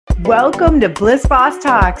Welcome to Bliss Boss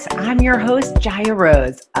Talks. I'm your host, Jaya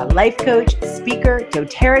Rose, a life coach, speaker,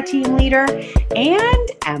 doTERRA team leader,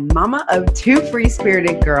 and a mama of two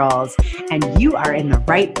free-spirited girls. And you are in the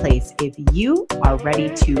right place if you are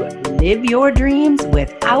ready to live your dreams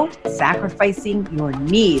without sacrificing your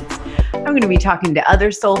needs. I'm going to be talking to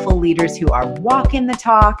other soulful leaders who are walking the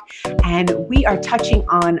talk, and we are touching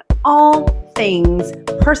on all things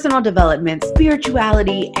personal development,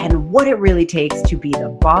 spirituality, and what it really takes to be the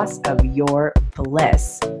boss of your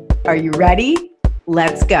bliss. Are you ready?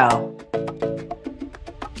 Let's go.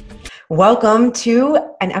 Welcome to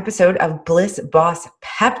an episode of Bliss Boss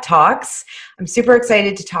Pep Talks. I'm super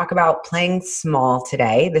excited to talk about playing small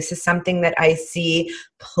today. This is something that I see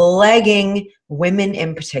plaguing women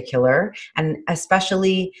in particular, and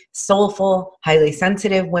especially soulful, highly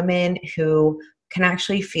sensitive women who can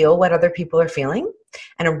actually feel what other people are feeling.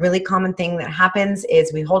 And a really common thing that happens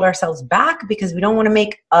is we hold ourselves back because we don't want to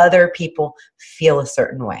make other people feel a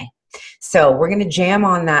certain way. So we're going to jam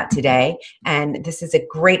on that today. And this is a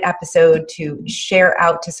great episode to share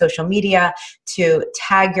out to social media, to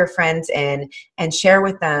tag your friends in and share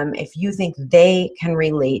with them if you think they can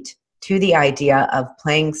relate to the idea of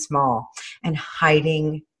playing small and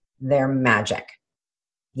hiding their magic.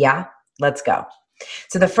 Yeah, let's go.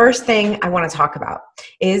 So the first thing I want to talk about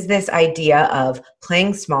is this idea of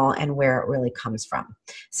playing small and where it really comes from.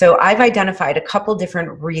 So I've identified a couple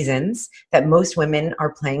different reasons that most women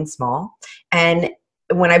are playing small. And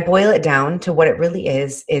when I boil it down to what it really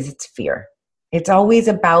is it's fear. It's always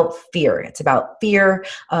about fear. It's about fear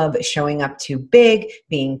of showing up too big,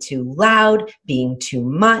 being too loud, being too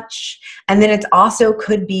much. And then it also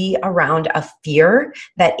could be around a fear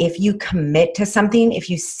that if you commit to something, if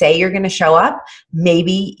you say you're going to show up,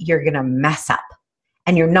 maybe you're going to mess up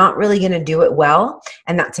and you're not really going to do it well.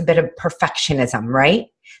 And that's a bit of perfectionism, right?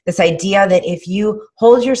 This idea that if you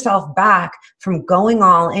hold yourself back from going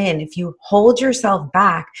all in, if you hold yourself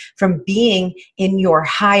back from being in your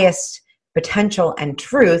highest potential and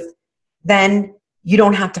truth, then you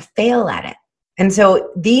don't have to fail at it. And so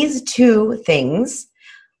these two things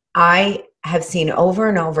I have seen over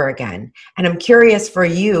and over again. And I'm curious for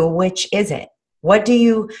you, which is it? What do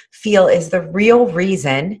you feel is the real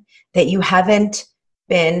reason that you haven't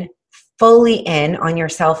been fully in on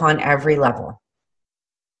yourself on every level?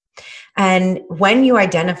 And when you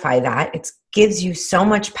identify that, it gives you so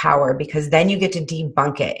much power because then you get to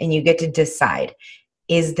debunk it and you get to decide,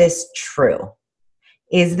 is this true?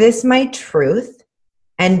 Is this my truth?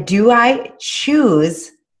 And do I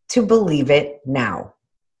choose to believe it now?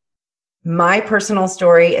 My personal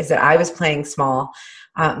story is that I was playing small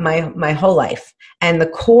my whole life. And the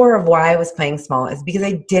core of why I was playing small is because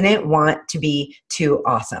I didn't want to be too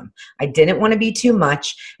awesome. I didn't want to be too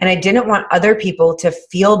much. And I didn't want other people to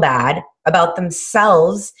feel bad about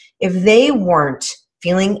themselves if they weren't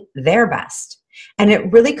feeling their best. And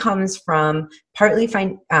it really comes from partly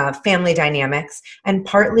family dynamics and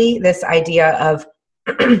partly this idea of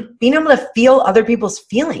being able to feel other people's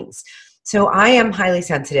feelings. So I am highly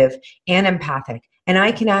sensitive and empathic, and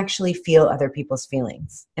I can actually feel other people's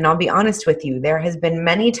feelings. And I'll be honest with you, there has been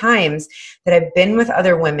many times that I've been with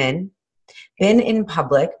other women, been in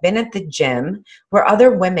public, been at the gym, where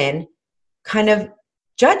other women kind of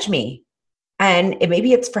judge me. And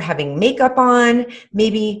maybe it's for having makeup on,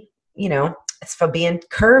 maybe, it's for being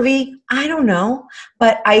curvy. I don't know,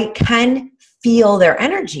 but I can feel their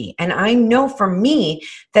energy. And I know for me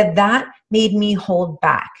that made me hold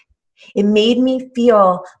back. It made me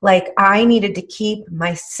feel like I needed to keep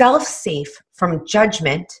myself safe from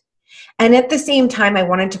judgment. And at the same time, I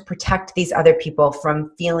wanted to protect these other people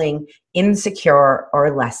from feeling insecure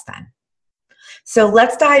or less than. So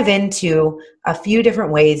let's dive into a few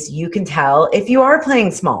different ways you can tell if you are playing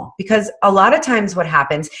small, because a lot of times what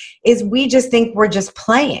happens is we just think we're just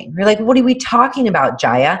playing. We're like, what are we talking about,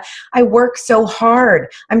 Jaya? I work so hard.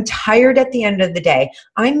 I'm tired at the end of the day.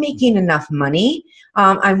 I'm making enough money.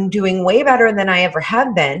 I'm doing way better than I ever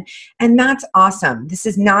have been. And that's awesome. This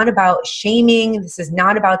is not about shaming. This is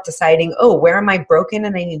not about deciding, oh, where am I broken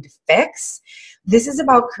and I need to fix? This is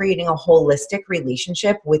about creating a holistic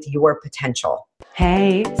relationship with your potential.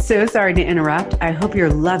 Hey, so sorry to interrupt. I hope you're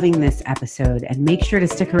loving this episode and make sure to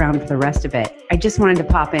stick around for the rest of it. I just wanted to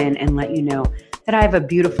pop in and let you know that I have a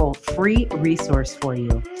beautiful free resource for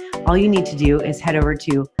you. All you need to do is head over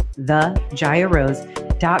to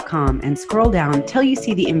thejayarose.com and scroll down till you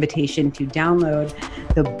see the invitation to download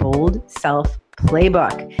the Bold Self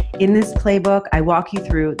Playbook. In this playbook, I walk you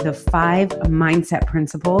through the 5 mindset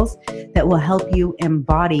principles that will help you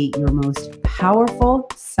embody your most powerful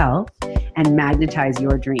self and magnetize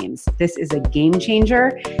your dreams. This is a game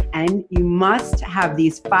changer, and you must have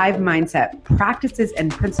these 5 mindset practices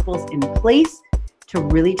and principles in place to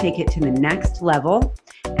really take it to the next level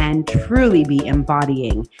and truly be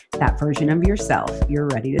embodying that version of yourself you're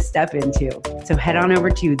ready to step into. So head on over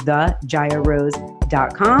to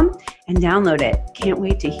thejayarose.com and download it. Can't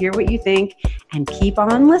wait to hear what you think, and keep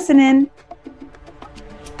on listening.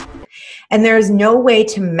 And there is no way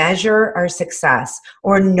to measure our success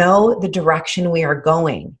or know the direction we are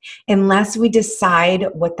going unless we decide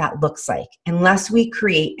what that looks like, unless we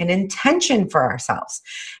create an intention for ourselves.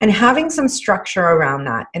 And having some structure around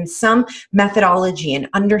that and some methodology and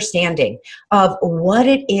understanding of what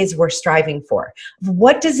it is we're striving for.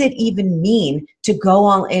 What does it even mean to go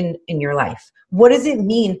all in your life? What does it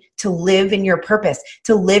mean to live in your purpose,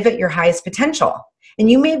 to live at your highest potential? And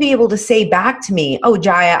you may be able to say back to me, oh,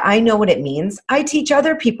 Jaya, I know what it means. I teach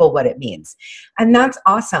other people what it means. And that's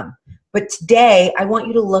awesome. But today, I want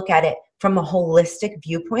you to look at it from a holistic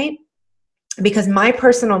viewpoint, because my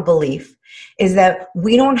personal belief is that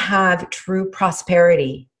we don't have true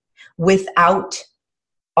prosperity without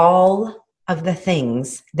all of the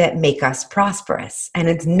things that make us prosperous. And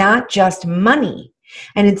it's not just money,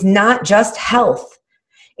 and it's not just health.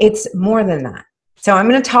 It's more than that. So I'm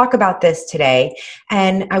going to talk about this today,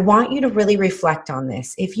 and I want you to really reflect on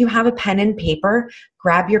this. If you have a pen and paper,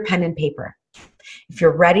 grab your pen and paper. If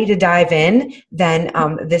you're ready to dive in, then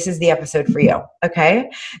this is the episode for you,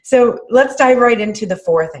 okay? So let's dive right into the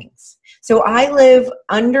 4 things. So I live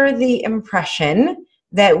under the impression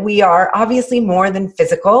that we are obviously more than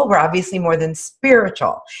physical. We're obviously more than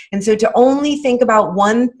spiritual. And so to only think about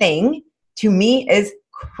one thing, to me, is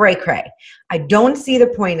cray-cray. I don't see the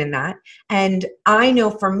point in that. And I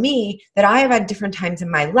know for me that I have had different times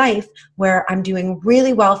in my life where I'm doing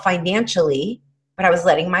really well financially, but I was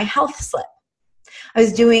letting my health slip. I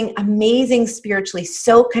was doing amazing spiritually,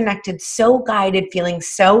 so connected, so guided, feeling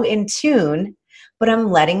so in tune, but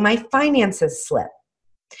I'm letting my finances slip.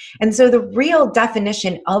 And so the real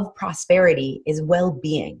definition of prosperity is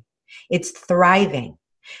well-being. It's thriving.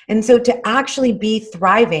 And so to actually be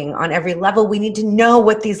thriving on every level, we need to know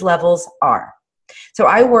what these levels are. So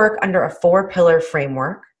I work under a 4-pillar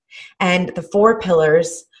framework, and the 4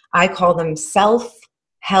 pillars, I call them self,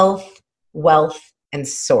 health, wealth, and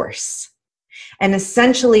source. And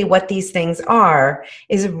essentially what these things are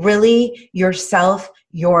is really yourself,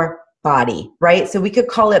 your body, right? So we could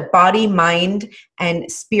call it body, mind, and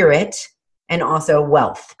spirit, and also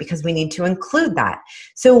wealth, because we need to include that.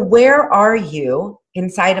 So where are you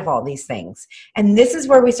inside of all these things? And this is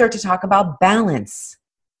where we start to talk about balance.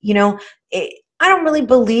 You know, I don't really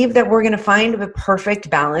believe that we're going to find a perfect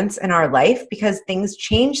balance in our life, because things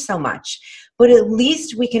change so much. But at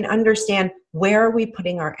least we can understand, where are we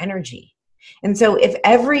putting our energy? And so if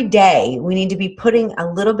every day we need to be putting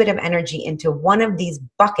a little bit of energy into one of these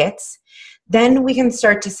buckets, then we can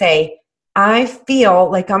start to say, I feel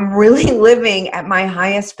like I'm really living at my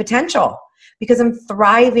highest potential, because I'm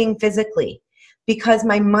thriving physically, because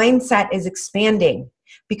my mindset is expanding,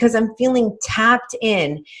 because I'm feeling tapped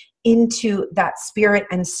into that spirit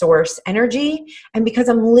and source energy, and because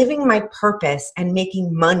I'm living my purpose and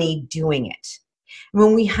making money doing it.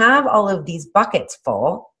 When we have all of these buckets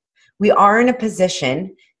full, we are in a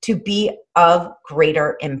position to be of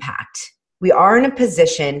greater impact. We are in a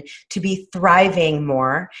position to be thriving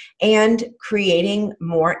more and creating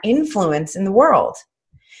more influence in the world.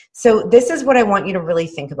 So this is what I want you to really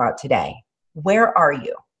think about today. Where are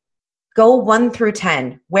you? Go 1 through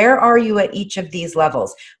 10. Where are you at each of these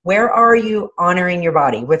levels? Where are you honoring your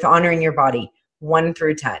body, with honoring your body? 1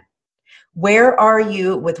 through 10. Where are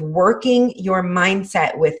you with working your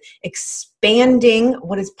mindset, with expanding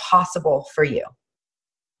what is possible for you?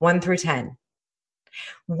 1 through 10.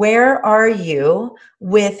 Where are you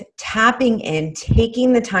with tapping in,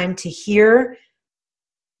 taking the time to hear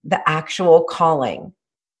the actual calling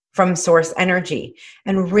from source energy,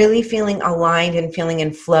 and really feeling aligned and feeling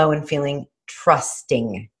in flow and feeling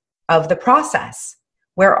trusting of the process?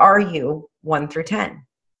 Where are you 1 through 10?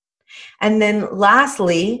 And then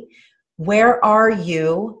lastly, where are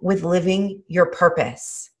you with living your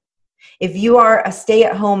purpose? If you are a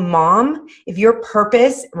stay-at-home mom, if your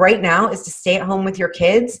purpose right now is to stay at home with your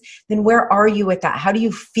kids, then where are you with that? How do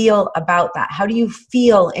you feel about that? How do you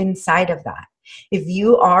feel inside of that? If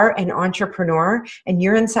you are an entrepreneur and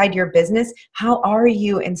you're inside your business, how are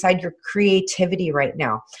you inside your creativity right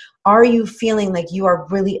now? Are you feeling like you are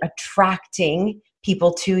really attracting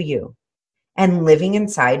people to you and living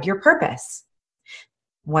inside your purpose?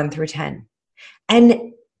 1 through 10.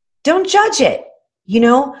 And don't judge it,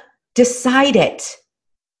 decide it.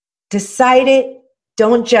 Decide it,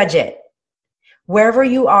 don't judge it. Wherever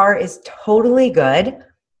you are is totally good,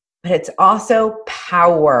 but it's also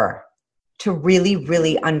power to really,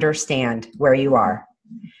 really understand where you are.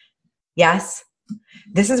 Yes,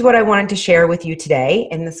 this is what I wanted to share with you today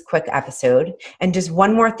in this quick episode. And just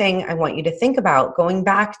one more thing I want you to think about, going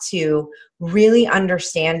back to really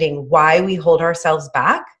understanding why we hold ourselves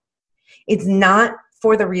back. It's not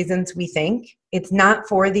for the reasons we think. It's not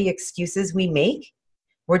for the excuses we make.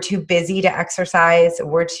 We're too busy to exercise.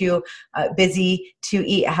 We're too busy to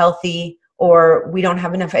eat healthy, or we don't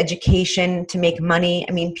have enough education to make money.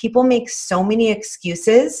 I mean, people make so many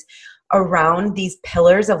excuses around these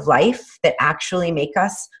pillars of life that actually make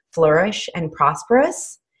us flourish and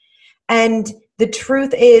prosperous. And the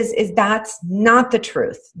truth is that's not the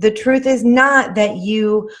truth. The truth is not that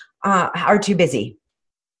you are too busy.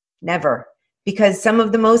 Never. Because some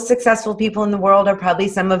of the most successful people in the world are probably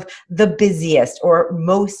some of the busiest or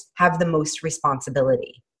have the most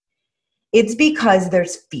responsibility. It's because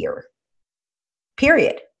there's fear.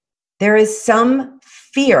 Period. There is some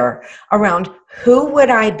fear around who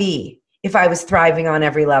would I be if I was thriving on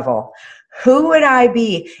every level? Who would I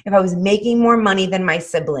be if I was making more money than my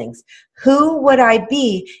siblings? Who would I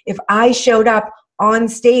be if I showed up on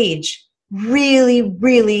stage really,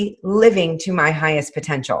 really living to my highest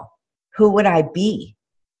potential? Who would I be?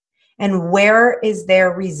 And where is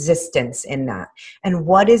there resistance in that? And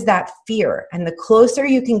what is that fear? And the closer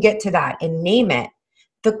you can get to that and name it,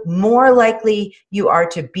 the more likely you are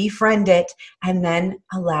to befriend it and then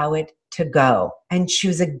allow it to go and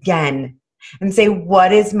choose again and say,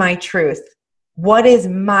 what is my truth? What is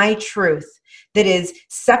my truth that is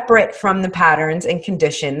separate from the patterns and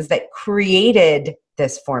conditions that created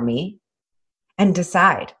this for me? And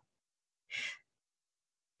decide.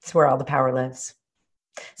 It's where all the power lives.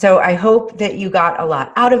 So I hope that you got a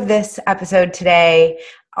lot out of this episode today.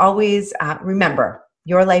 Always remember,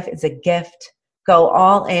 your life is a gift. Go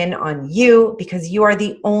all in on you because you are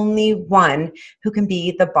the only one who can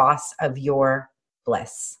be the boss of your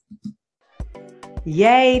bliss.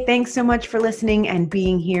 Yay. Thanks so much for listening and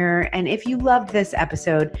being here. And if you loved this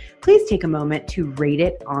episode, please take a moment to rate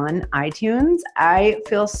it on iTunes. I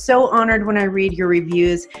feel so honored when I read your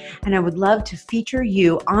reviews, and I would love to feature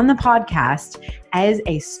you on the podcast as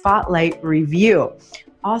a spotlight review.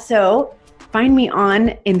 Also, find me on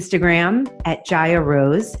Instagram at Jaya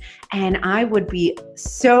Rose, and I would be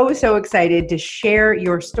so excited to share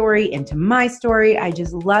your story into my story. I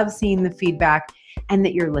just love seeing the feedback and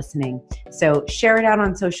that you're listening. So share it out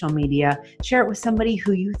on social media. Share it with somebody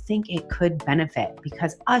who you think it could benefit,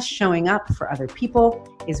 because us showing up for other people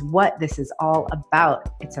is what this is all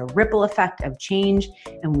about. It's a ripple effect of change,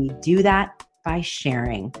 and we do that by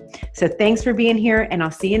sharing. So thanks for being here, and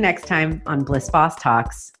I'll see you next time on Bliss Boss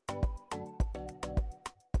Talks.